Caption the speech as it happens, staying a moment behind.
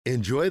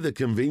Enjoy the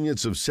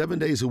convenience of 7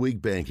 days a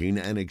week banking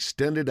and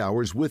extended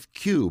hours with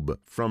Cube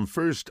from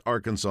First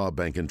Arkansas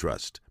Bank and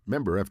Trust.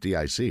 Member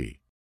FDIC.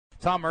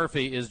 Tom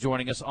Murphy is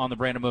joining us on the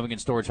Brandon Moving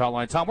and Storage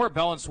Hotline. Tom, we're at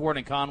Bell and Sword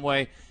in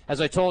Conway.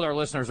 As I told our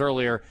listeners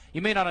earlier,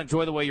 you may not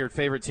enjoy the way your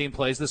favorite team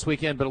plays this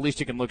weekend, but at least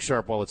you can look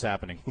sharp while it's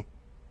happening.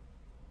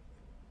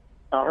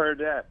 I heard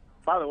that.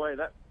 By the way,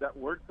 that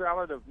word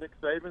salad of Nick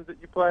Saban's that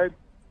you played,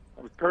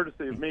 it was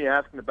courtesy of me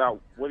asking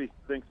about what he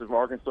thinks of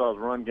Arkansas's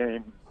run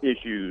game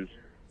issues.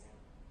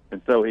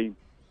 And so he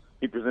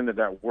presented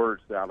that word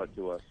salad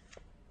to us.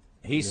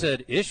 He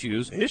said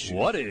issues?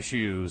 What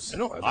issues?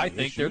 I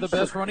think they're the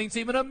best running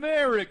team in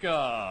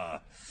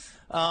America.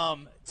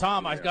 Tom,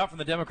 I got from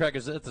the Democrat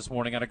Gazette this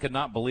morning, and I could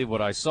not believe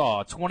what I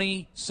saw.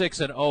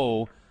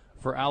 26-0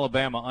 for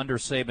Alabama under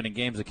Saban in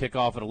games that kick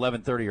off at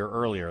 11:30 or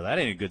earlier. That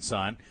ain't a good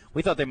sign.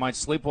 We thought they might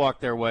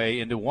sleepwalk their way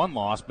into one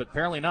loss, but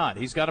apparently not.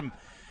 He's got him.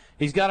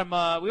 We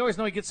always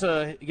know he gets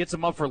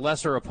them up for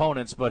lesser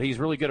opponents, but he's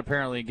really good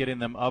apparently in getting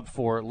them up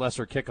for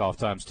lesser kickoff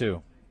times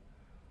too.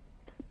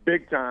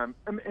 Big time.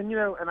 And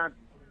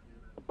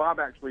Bob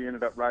actually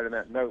ended up writing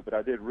that note, but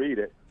I did read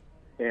it.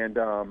 And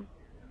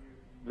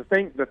the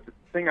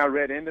thing I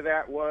read into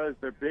that was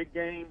their big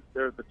games.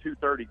 They're the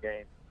 2:30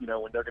 games.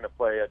 When they're going to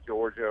play at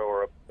Georgia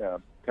or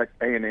Texas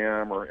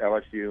A&M or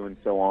LSU and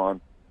so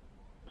on.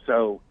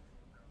 So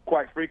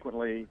quite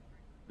frequently,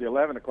 the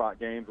 11 o'clock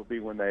games will be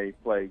when they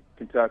play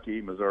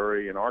Kentucky,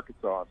 Missouri, and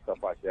Arkansas and stuff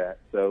like that.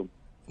 So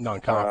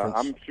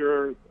non-conference.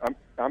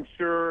 I'm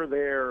sure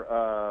their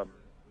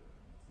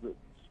the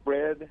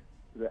spread,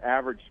 the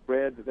average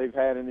spread that they've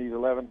had in these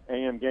 11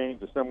 a.m.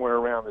 games is somewhere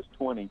around this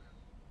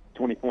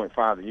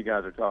 20.5 that you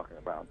guys are talking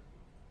about.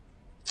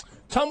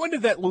 Tom, when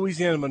did that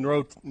Louisiana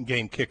Monroe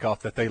game kick off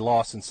that they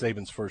lost in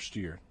Saban's first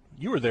year?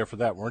 You were there for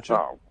that, weren't you?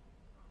 Oh,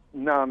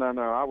 no.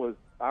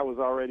 I was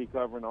already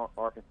covering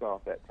Arkansas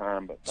at that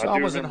time, but so I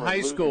was in high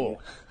school.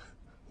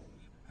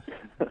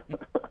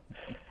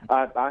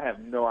 I have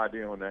no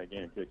idea when that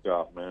game kicked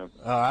off, man.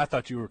 I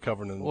thought you were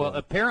covering it. Well,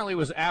 apparently it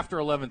was after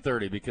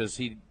 11:30 because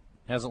he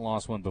hasn't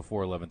lost one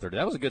before 11:30.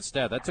 That was a good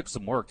stat. That took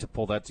some work to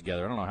pull that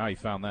together. I don't know how he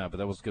found that, but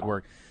that was good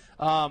work.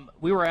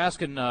 We were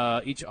asking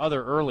each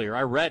other earlier.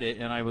 I read it,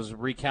 and I was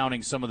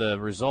recounting some of the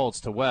results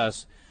to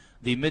Wes.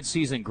 The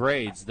midseason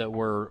grades that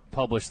were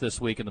published this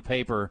week in the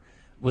paper.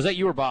 Was that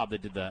you or Bob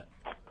that did that?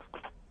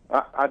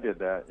 I did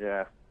that,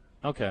 yeah.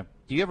 Okay.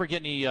 Do you ever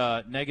get any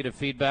negative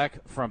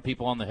feedback from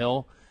people on the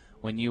Hill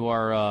when you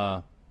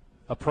are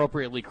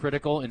appropriately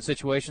critical in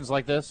situations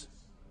like this?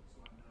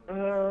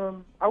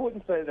 I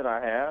wouldn't say that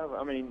I have.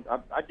 I mean,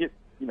 I get,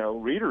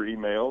 reader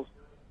emails,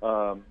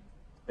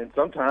 and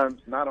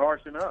sometimes not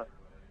harsh enough.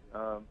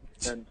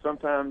 And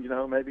sometimes,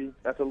 maybe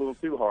that's a little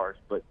too harsh.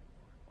 But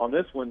on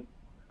this one,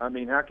 I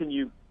mean, how can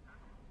you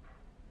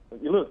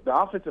look, the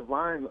offensive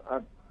line,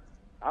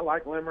 I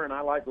like Limmer and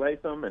I like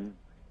Latham, and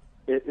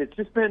it's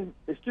just been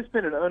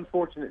an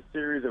unfortunate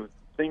series of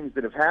things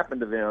that have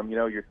happened to them.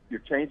 You're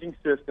changing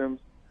systems,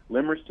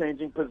 Limmer's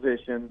changing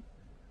position.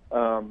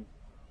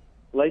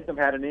 Latham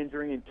had an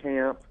injury in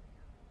camp,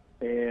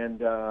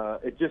 and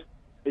it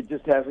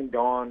just hasn't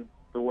gone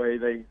the way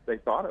they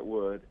thought it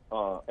would.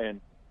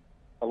 And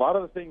a lot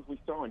of the things we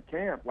saw in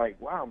camp, like,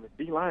 wow,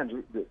 the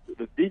D-line,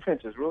 the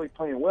defense is really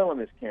playing well in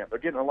this camp. They're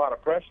getting a lot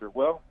of pressure.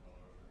 Well,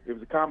 it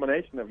was a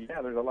combination of,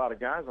 there's a lot of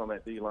guys on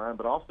that D-line,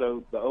 but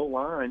also the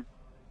O-line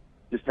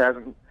just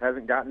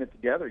hasn't gotten it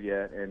together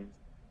yet. And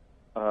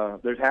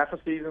there's half a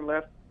season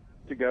left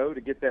to go to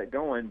get that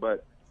going,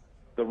 but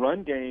the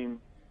run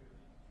game,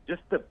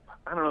 just the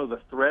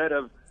threat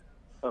of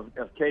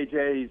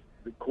KJ's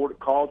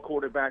called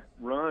quarterback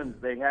runs,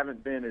 they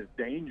haven't been as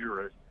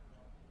dangerous.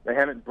 They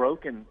haven't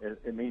broken.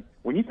 I mean,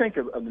 when you think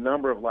of the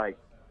number of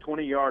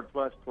 20-yard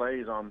plus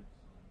plays on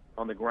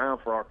the ground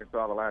for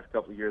Arkansas the last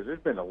couple of years, there's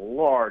been a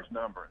large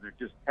number. There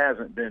just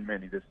hasn't been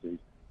many this season.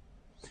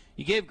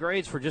 You gave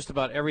grades for just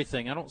about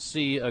everything. I don't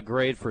see a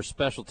grade for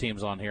special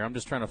teams on here. I'm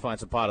just trying to find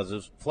some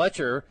positives.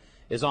 Fletcher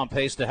is on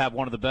pace to have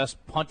one of the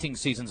best punting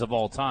seasons of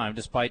all time,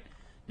 despite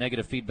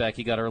negative feedback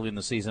he got early in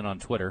the season on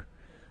Twitter.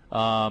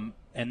 And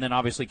then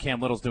obviously Cam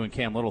Little's doing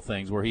Cam Little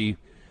things where he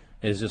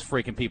is just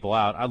freaking people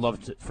out. I'd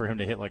love for him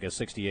to hit like a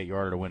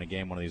 68-yarder to win a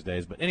game one of these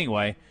days. But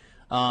anyway,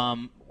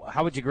 how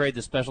would you grade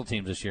the special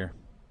teams this year?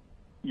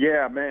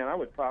 Yeah, man, I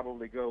would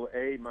probably go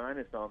A- on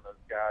those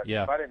guys.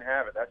 Yeah. If I didn't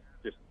have it, that's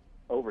just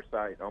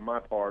oversight on my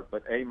part.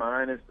 But A-.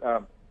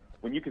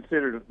 When you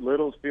consider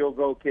Little's field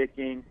goal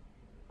kicking,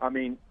 I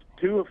mean,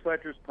 2 of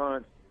Fletcher's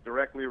punts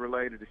directly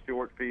related to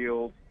short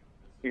fields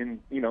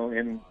in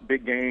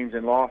big games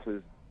and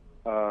losses.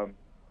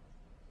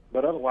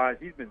 But otherwise,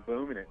 he's been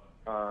booming it.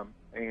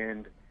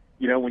 And,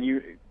 when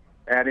you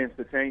add in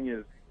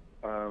Satania's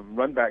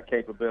run back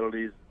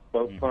capabilities,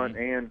 both punt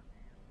and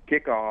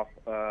kickoff,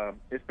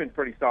 it's been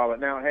pretty solid.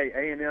 Now, hey,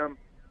 A&M,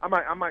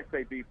 I might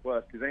say B+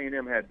 because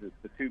A&M had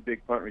the 2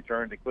 big punt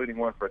returns, including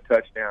one for a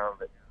touchdown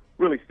that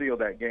really sealed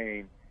that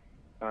game.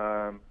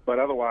 But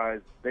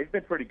otherwise, they've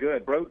been pretty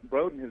good.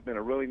 Broden has been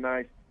a really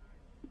nice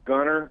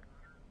gunner,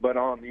 but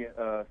on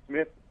the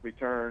Smith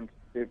returns,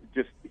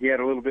 he had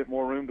a little bit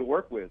more room to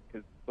work with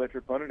because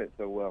Fletcher punted it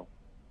so well.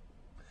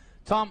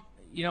 Tom,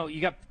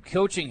 you got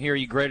coaching here.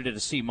 You graded it a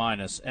C-,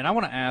 and I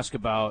want to ask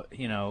about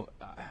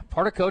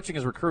part of coaching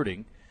is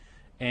recruiting,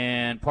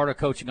 and part of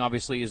coaching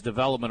obviously is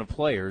development of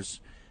players.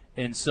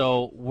 And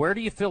so, where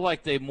do you feel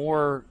like they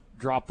more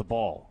drop the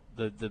ball?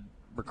 The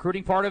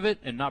recruiting part of it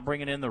and not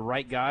bringing in the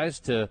right guys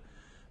to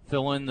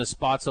fill in the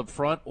spots up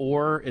front,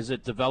 or is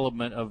it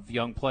development of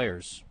young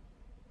players?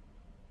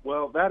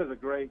 Well, that is a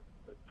great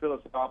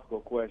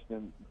philosophical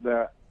question.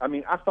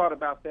 I thought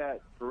about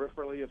that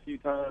peripherally a few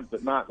times,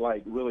 but not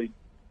like really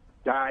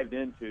dived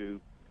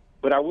into.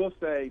 But I will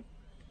say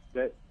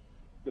that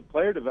the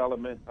player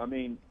development,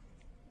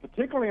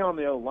 particularly on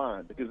the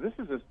O-line, because this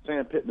is a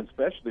Sam Pittman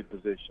specialty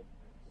position.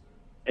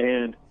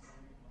 And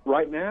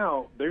right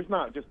now, there's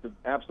not just an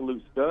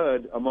absolute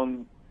stud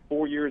among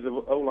 4 years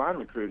of O-line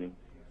recruiting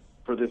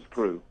for this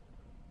crew.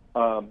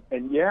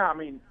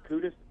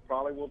 Kudus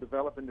probably will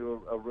develop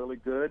into a really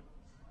good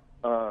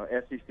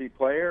SEC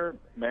player.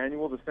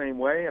 Manuel the same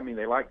way.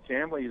 They like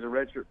Chamblee. He's a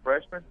redshirt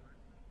freshman.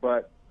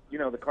 But,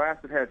 the class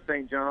that had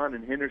St. John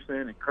and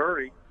Henderson and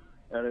Curry,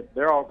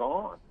 they're all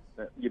gone.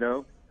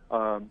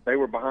 They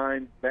were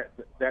behind that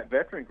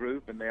veteran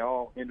group, and they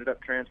all ended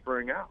up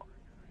transferring out.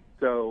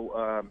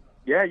 So,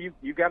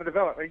 you got to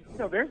develop.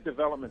 There's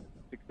development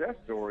success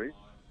stories.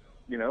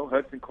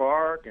 Hudson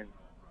Clark and,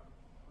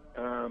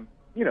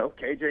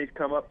 KJ's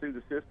come up through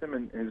the system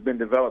and has been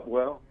developed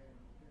well.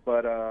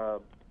 But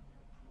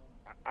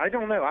I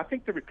don't know. I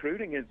think the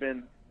recruiting has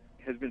been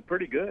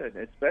pretty good,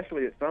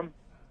 especially at some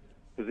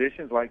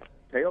positions like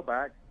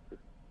tailback.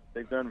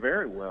 They've done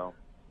very well.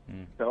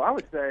 So I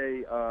would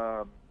say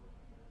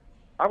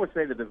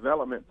the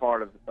development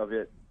part of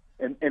it,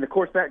 and of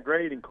course that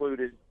grade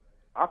included.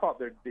 I thought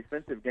their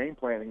defensive game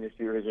planning this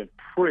year has been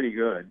pretty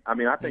good. I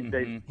think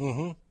they've.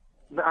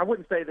 I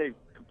wouldn't say they've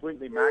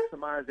completely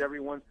maximized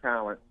everyone's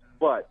talent,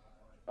 but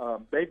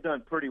they've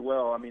done pretty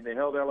well. They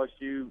held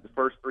LSU the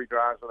first 3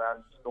 drives without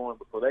any scoring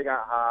before they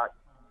got hot.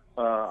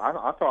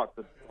 I thought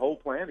the whole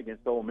plan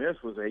against Ole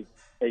Miss was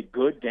a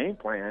good game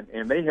plan,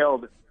 and they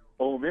held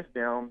Ole Miss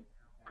down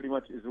pretty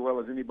much as well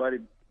as anybody,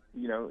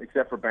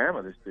 except for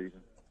Bama this season.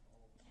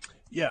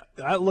 Yeah,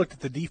 I looked at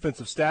the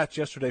defensive stats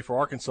yesterday for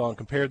Arkansas and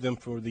compared them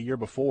for the year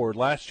before.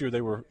 Last year they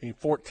were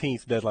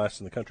 14th, dead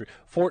last in the country,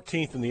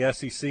 14th in the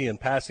SEC in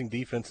passing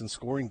defense and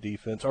scoring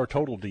defense, or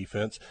total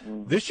defense.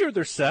 This year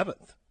they're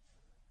 7th.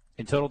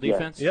 In total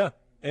defense? Yeah,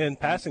 and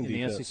passing in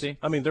defense. The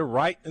SEC? They're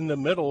right in the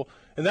middle,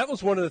 and that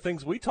was one of the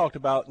things we talked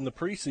about in the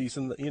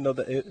preseason.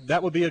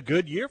 That would be a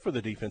good year for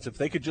the defense if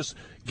they could just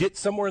get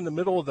somewhere in the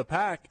middle of the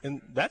pack,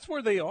 and that's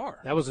where they are.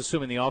 That was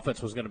assuming the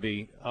offense was going to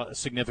be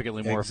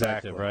significantly more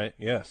effective, right?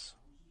 Yes.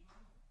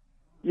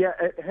 Yeah,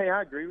 hey,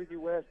 I agree with you,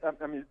 Wes.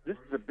 This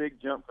is a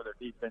big jump for their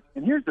defense.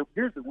 And here's the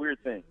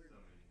weird thing: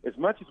 as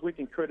much as we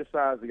can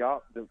criticize the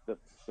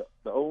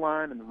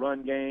O-line and the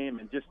run game,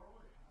 and just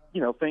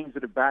things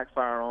that have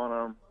backfired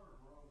on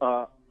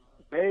them,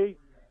 they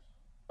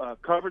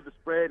covered the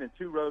spread in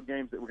 2 road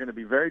games that were going to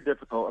be very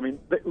difficult.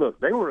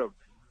 They were a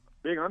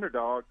big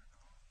underdog,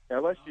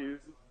 LSU,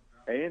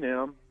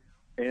 A&M,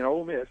 and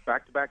Ole Miss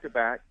back to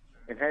back,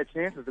 and had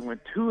chances to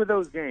win 2 of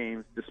those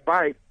games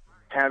despite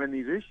having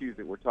these issues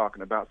that we're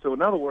talking about. So,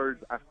 in other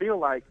words, I feel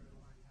like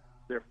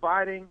they're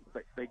fighting.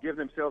 They give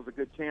themselves a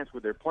good chance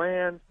with their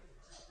plans,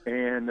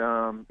 and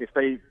if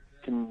they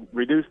can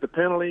reduce the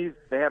penalties,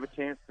 they have a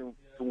chance to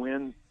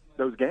win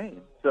those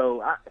games.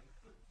 So, I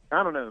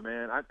don't know,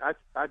 man.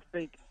 I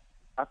think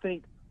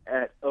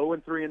at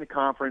 0-3 in the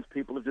conference,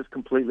 people have just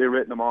completely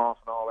written them off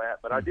and all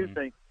that. But I do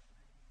think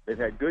they've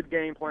had good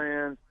game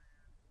plans.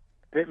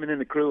 Pittman and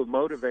the crew have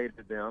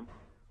motivated them.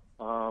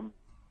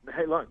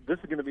 Hey, look, this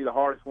is going to be the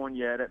hardest one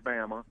yet at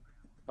Bama.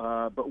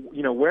 But,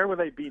 where will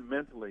they be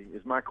mentally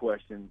is my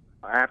question.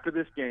 After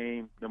this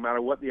game, no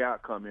matter what the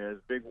outcome is,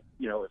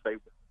 if they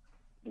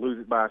lose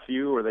it by a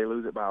few or they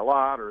lose it by a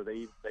lot or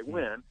they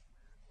win,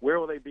 where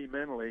will they be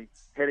mentally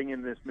heading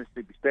into this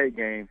Mississippi State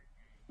game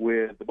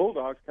with the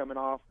Bulldogs coming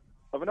off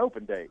of an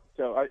open date?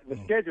 So the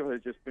schedule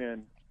has just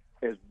been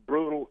as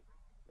brutal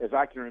as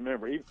I can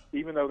remember.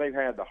 Even though they've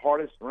had the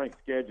hardest ranked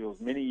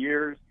schedules many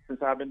years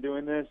since I've been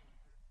doing this,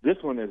 this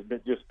one has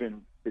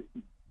been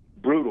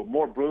brutal,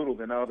 more brutal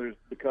than others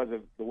because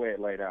of the way it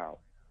laid out.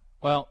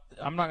 Well,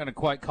 I'm not going to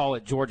quite call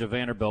it Georgia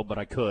Vanderbilt, but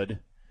I could.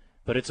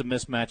 But it's a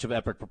mismatch of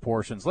epic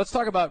proportions. Let's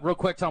talk about real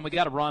quick, Tom. We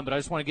got to run, but I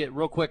just want to get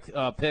real quick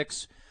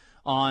picks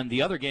on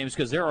the other games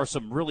because there are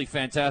some really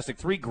fantastic,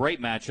 3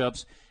 great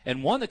matchups,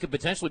 and one that could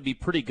potentially be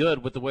pretty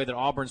good with the way that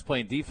Auburn's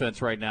playing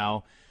defense right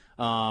now.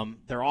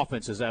 Their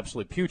offense is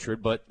absolutely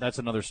putrid, but that's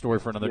another story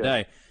for another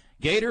day.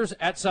 Gators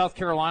at South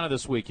Carolina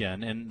this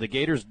weekend, and the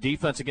Gators'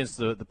 defense against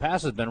the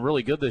pass has been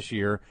really good this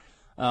year.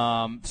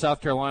 South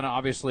Carolina,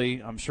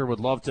 obviously, I'm sure would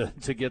love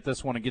to get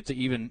this one and get to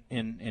even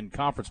in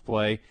conference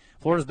play.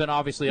 Florida's been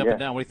obviously up and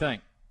down. What do you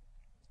think?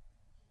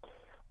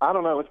 I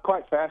don't know. It's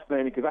quite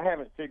fascinating because I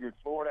haven't figured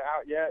Florida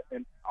out yet,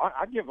 and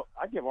I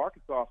give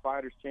Arkansas a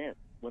fighter's chance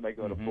when they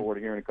go to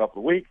Florida here in a couple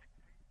of weeks.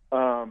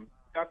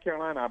 South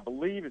Carolina, I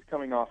believe, is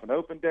coming off an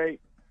open date.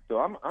 So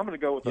I'm going to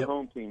go with the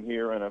home team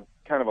here in a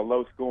kind of a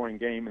low-scoring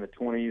game in the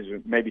 20s or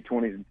maybe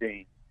 20s and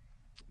teens.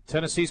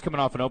 Tennessee's coming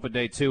off an open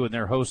day, too, and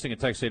they're hosting a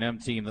Texas A&M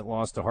team that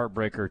lost a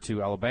heartbreaker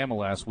to Alabama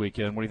last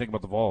weekend. What do you think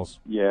about the Vols?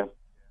 Yeah.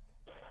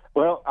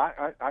 Well,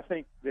 I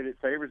think that it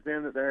favors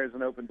them that there is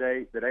an open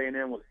date, that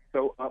A&M was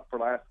so up for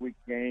last week's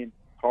game.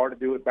 Hard to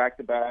do it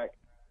back-to-back.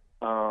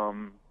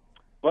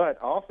 But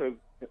also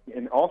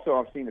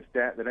I've seen a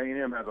stat that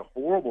A&M has a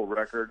horrible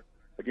record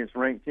against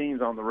ranked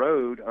teams on the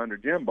road under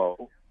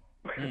Jimbo.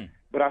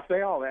 But I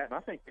say all that, and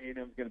I think A&M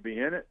is going to be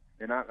in it,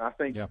 and I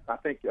think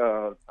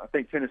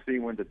Tennessee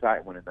wins a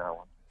tight one in that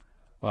one.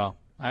 Well,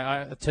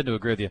 I tend to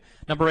agree with you.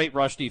 Number 8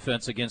 rush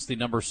defense against the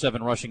number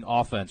 7 rushing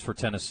offense for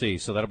Tennessee,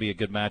 so that'll be a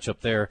good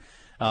matchup there.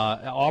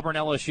 Auburn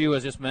LSU,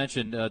 as just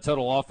mentioned,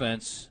 total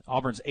offense.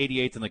 Auburn's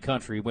 88th in the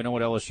country. We know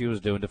what LSU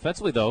is doing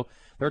defensively, though.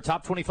 They're a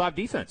top 25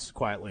 defense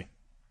quietly.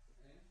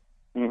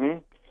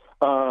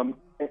 Mm-hmm.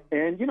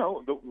 And you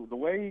know the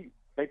way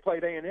they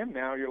played A&M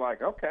now, you're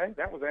like, okay,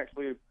 that was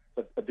actually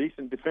a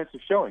decent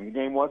defensive showing. The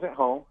game was at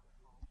home.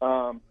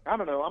 I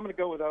don't know. I'm going to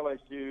go with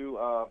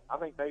LSU. I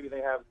think maybe they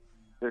have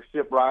their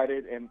ship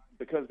righted, and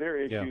because their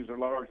issues are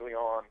largely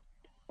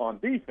on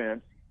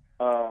defense,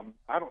 I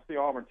don't see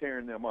Auburn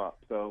tearing them up.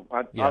 So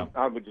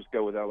I would just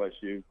go with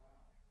LSU.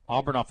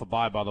 Auburn off a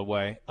bye, by the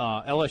way.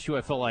 LSU,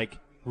 I felt like,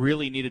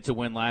 really needed to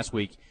win last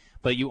week,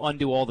 but you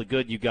undo all the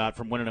good you got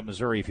from winning at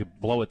Missouri if you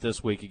blow it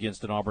this week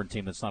against an Auburn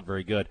team that's not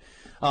very good.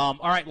 All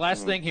right,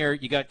 last thing here.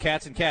 You got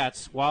Cats and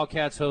Cats.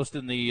 Wildcats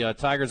hosting the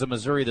Tigers of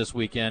Missouri this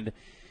weekend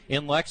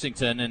in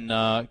Lexington,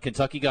 and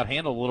Kentucky got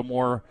handled a little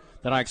more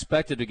than I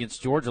expected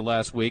against Georgia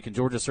last week, and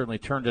Georgia certainly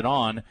turned it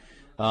on.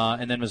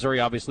 And then Missouri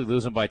obviously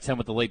losing by 10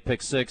 with the late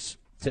pick 6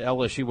 to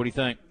LSU. What do you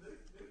think?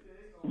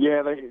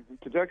 Yeah,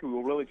 Kentucky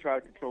will really try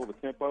to control the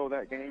tempo of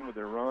that game with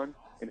their run,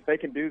 and if they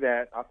can do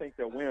that, I think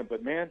they'll win.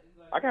 But, man,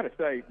 I got to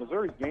say,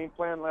 Missouri's game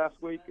plan last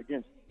week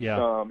against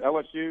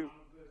LSU,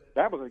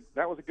 that was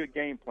a good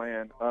game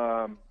plan.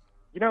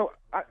 You know,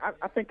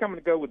 I think I'm going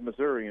to go with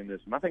Missouri in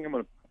this one. I think I'm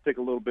going to take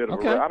a little bit of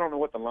I don't know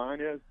what the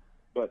line is,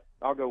 but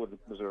I'll go with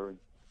Missouri.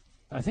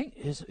 I think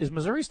is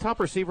Missouri's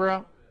top receiver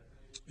out?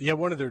 Yeah,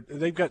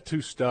 they've got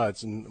 2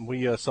 studs, and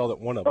we saw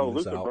that one of them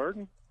was Luther out.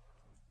 Burden?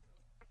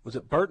 Was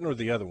it Burton or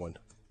the other one?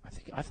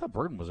 I thought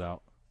Burden was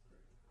out.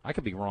 I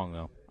could be wrong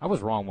though. I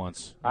was wrong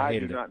once. I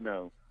hated do not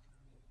know.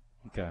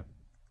 Okay,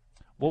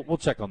 we'll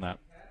check on that.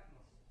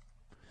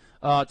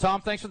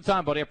 Tom, thanks for the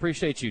time, buddy. I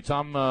appreciate you.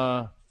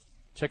 Tom,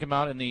 check him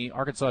out in the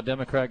Arkansas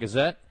Democrat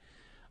Gazette.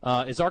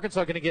 Is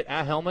Arkansas going to get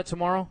a helmet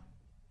tomorrow?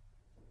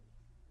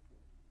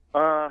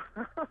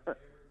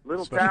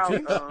 Little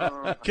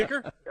Cal,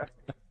 kicker.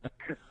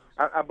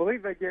 I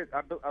believe they get.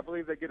 I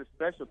believe they get a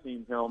special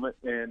teams helmet,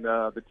 and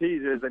the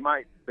tease is they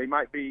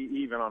might be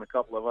even on a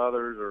couple of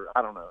others, or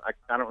I don't know.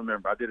 I don't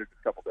remember. I did it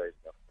a couple days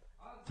ago.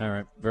 All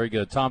right, very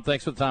good. Tom,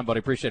 thanks for the time, buddy.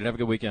 Appreciate it. Have a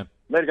good weekend.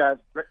 Later, guys.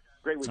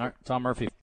 Great weekend. All right, Tom Murphy.